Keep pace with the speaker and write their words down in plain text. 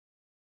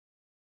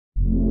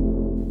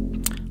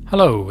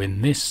Hello,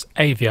 in this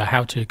Avior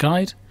how-to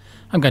guide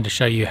I'm going to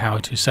show you how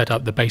to set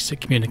up the basic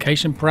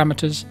communication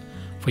parameters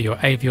for your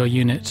Avior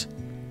unit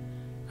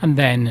and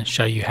then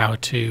show you how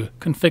to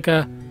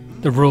configure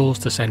the rules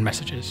to send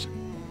messages.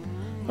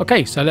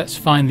 Okay, so let's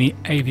find the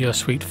Avior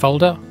Suite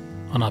folder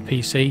on our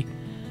PC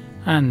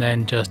and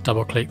then just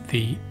double click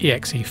the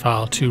exe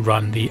file to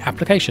run the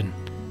application.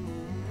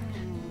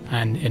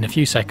 And in a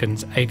few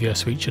seconds Avior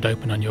Suite should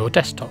open on your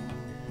desktop.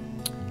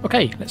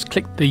 Okay, let's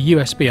click the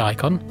USB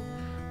icon.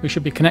 We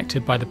should be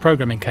connected by the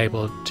programming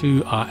cable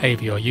to our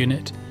Avior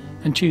unit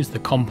and choose the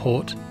COM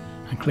port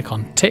and click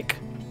on tick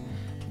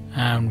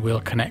and we'll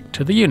connect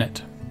to the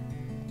unit.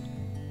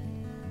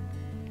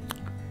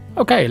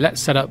 Okay, let's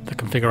set up the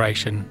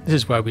configuration. This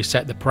is where we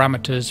set the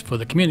parameters for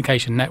the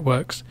communication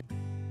networks.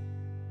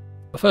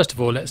 But first of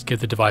all, let's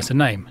give the device a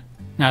name.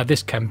 Now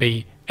this can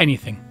be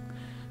anything.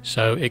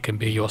 So it can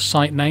be your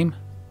site name,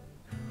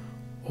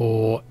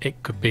 or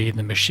it could be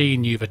the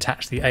machine you've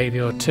attached the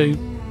Avior to,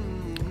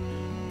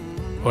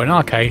 or in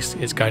our case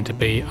it's going to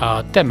be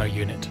our demo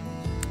unit.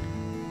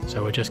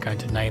 So we're just going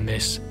to name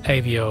this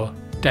Avior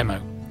Demo.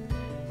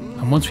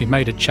 And once we've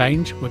made a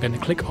change, we're going to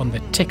click on the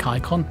tick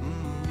icon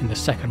in the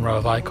second row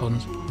of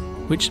icons,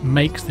 which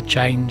makes the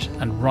change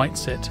and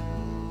writes it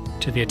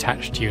to the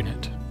attached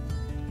unit.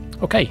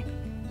 Okay,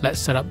 let's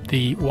set up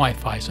the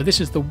Wi-Fi. So this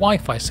is the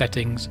Wi-Fi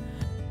settings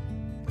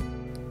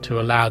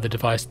to allow the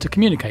device to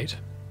communicate.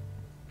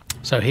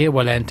 So here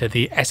we'll enter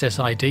the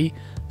SSID,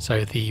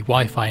 so the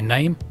Wi-Fi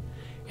name,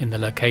 in the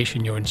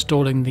location you're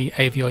installing the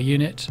Avior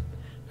unit,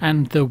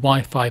 and the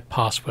Wi-Fi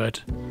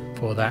password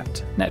for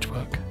that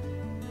network.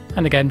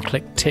 And again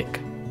click tick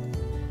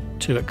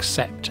to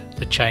accept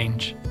the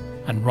change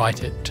and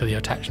write it to the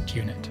attached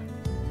unit.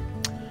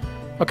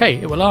 Okay,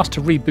 it will ask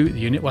to reboot the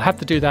unit. We'll have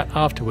to do that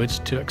afterwards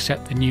to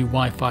accept the new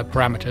Wi-Fi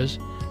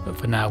parameters, but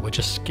for now we'll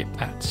just skip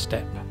that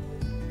step.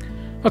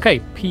 Okay,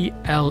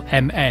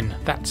 PLMN,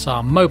 that's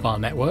our mobile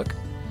network.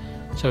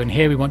 So in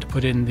here we want to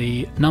put in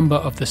the number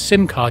of the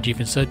SIM card you've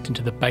inserted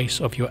into the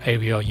base of your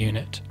Avior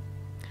unit.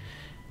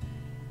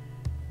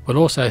 We'll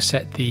also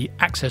set the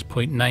access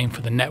point name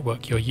for the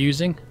network you're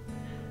using,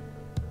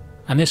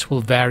 and this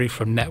will vary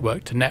from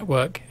network to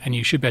network, and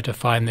you should be able to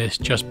find this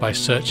just by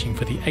searching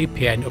for the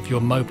APN of your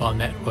mobile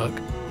network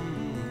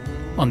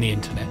on the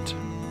internet.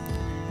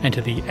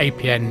 Enter the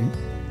APN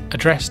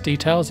address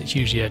details. It's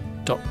usually a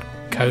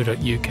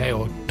 .co.uk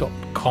or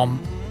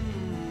 .com,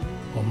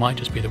 or might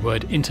just be the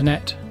word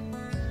internet.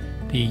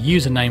 The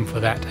username for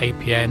that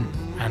APN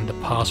and the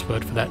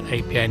password for that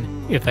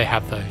APN if they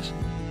have those.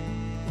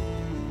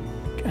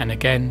 And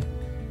again,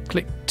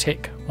 click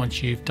tick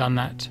once you've done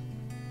that,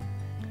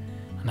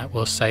 and that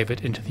will save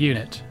it into the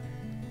unit.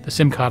 The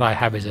SIM card I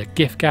have is a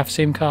giffgaff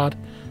SIM card,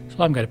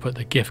 so I'm going to put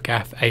the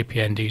giffgaff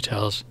APN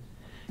details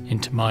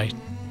into my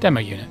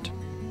demo unit.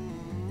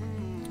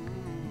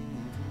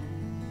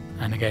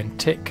 And again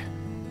tick,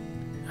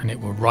 and it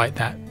will write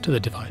that to the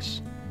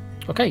device.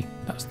 Okay,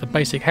 that's the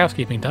basic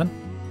housekeeping done.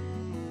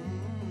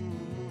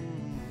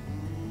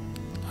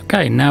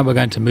 Okay, now we're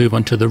going to move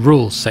on to the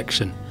rules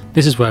section.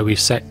 This is where we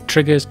set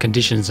triggers,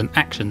 conditions and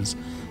actions,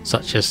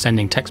 such as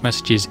sending text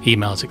messages,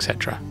 emails,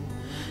 etc.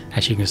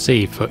 As you can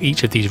see, for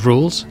each of these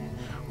rules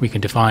we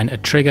can define a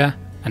trigger,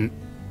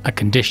 a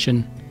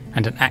condition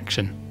and an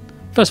action.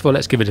 First of all,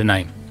 let's give it a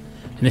name.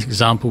 In this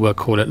example we'll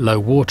call it low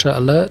water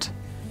alert,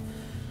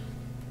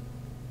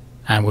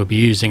 and we'll be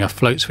using a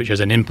float switch as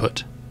an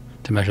input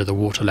to measure the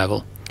water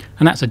level.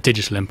 And that's a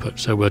digital input,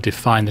 so we'll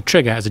define the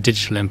trigger as a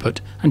digital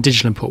input and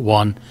digital input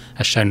 1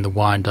 as shown in the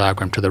wiring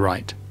diagram to the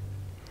right.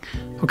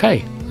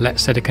 Okay,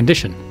 let's set a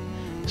condition.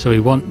 So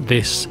we want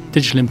this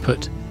digital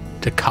input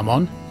to come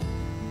on.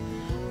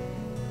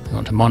 We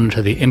want to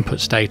monitor the input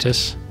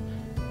status,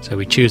 so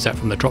we choose that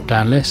from the drop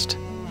down list.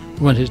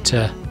 We want it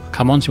to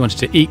come on, so we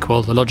want it to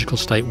equal the logical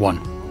state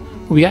 1.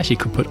 Well, we actually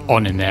could put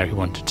on in there if we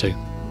wanted to.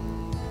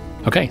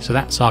 Okay, so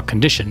that's our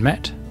condition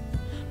met.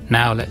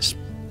 Now let's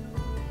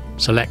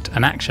select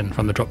an action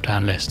from the drop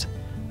down list,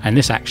 and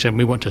this action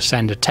we want to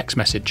send a text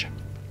message,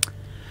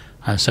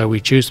 and so we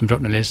choose from the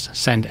drop down list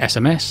send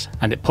SMS,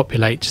 and it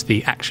populates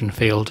the action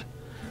field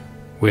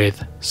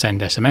with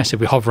send SMS. If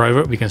we hover over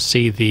it we can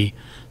see the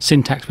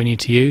syntax we need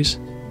to use.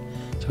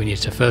 So we need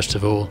to first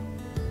of all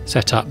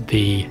set up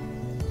the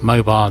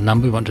mobile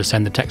number we want to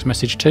send the text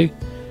message to,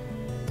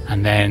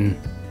 and then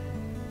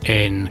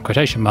in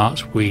quotation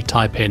marks we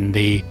type in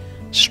the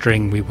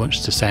string we want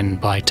to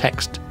send by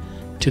text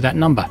to that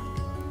number.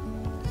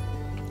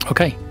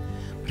 Okay,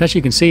 but as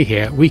you can see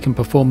here we can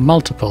perform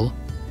multiple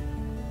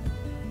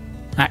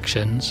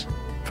actions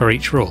for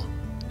each rule,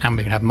 and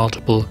we can have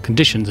multiple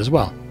conditions as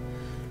well.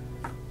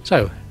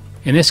 So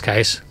in this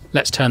case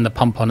let's turn the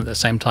pump on at the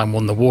same time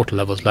when the water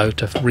level is low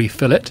to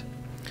refill it.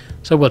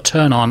 So we'll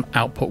turn on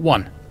output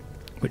 1,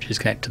 which is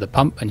connected to the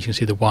pump, and you can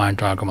see the wiring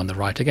diagram on the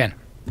right again.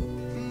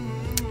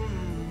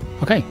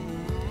 Okay,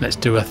 let's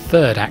do a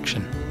third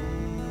action.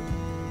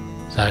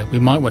 So we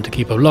might want to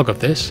keep a log of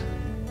this,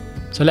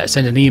 so let's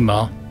send an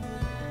email,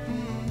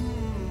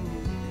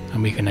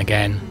 and we can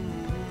again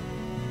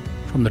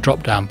from the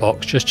drop down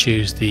box, just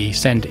choose the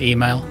send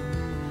email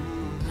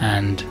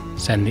and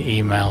send the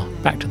email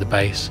back to the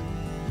base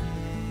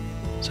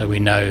so we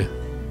know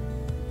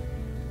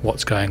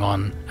what's going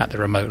on at the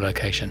remote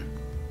location.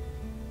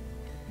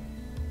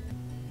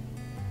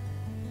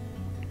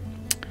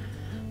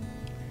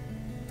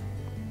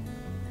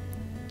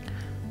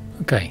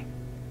 Okay,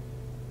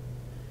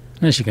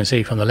 and as you can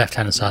see from the left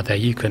hand side there,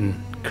 you can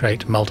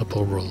create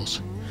multiple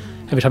rules.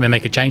 Every time we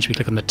make a change, we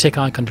click on the tick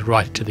icon to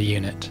write it to the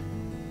unit.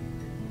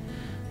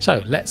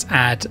 So let's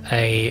add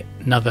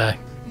another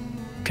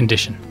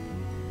condition.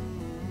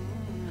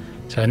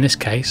 So in this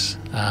case,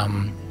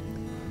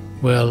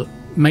 we'll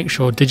make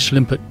sure digital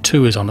input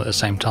 2 is on at the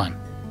same time.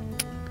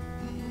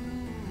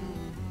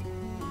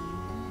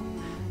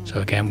 So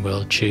again,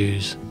 we'll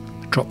choose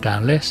the drop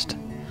down list,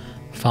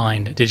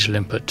 find digital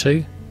input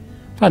 2,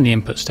 find the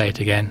input state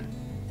again,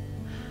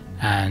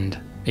 and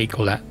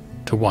equal that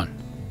to 1.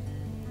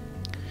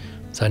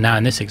 So now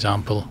in this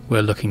example,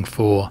 we're looking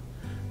for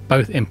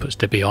both inputs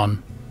to be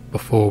on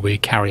before we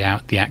carry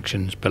out the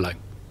actions below.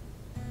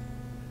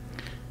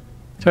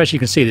 So as you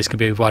can see, this can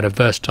be quite a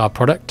versatile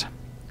product.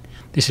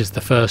 This is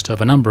the first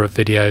of a number of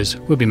videos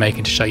we'll be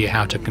making to show you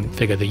how to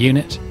configure the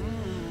unit.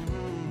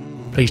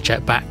 Please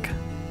check back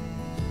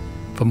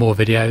for more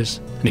videos,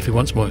 and if you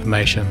want some more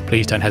information,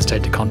 please don't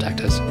hesitate to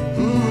contact us.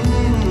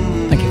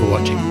 Thank you for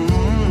watching.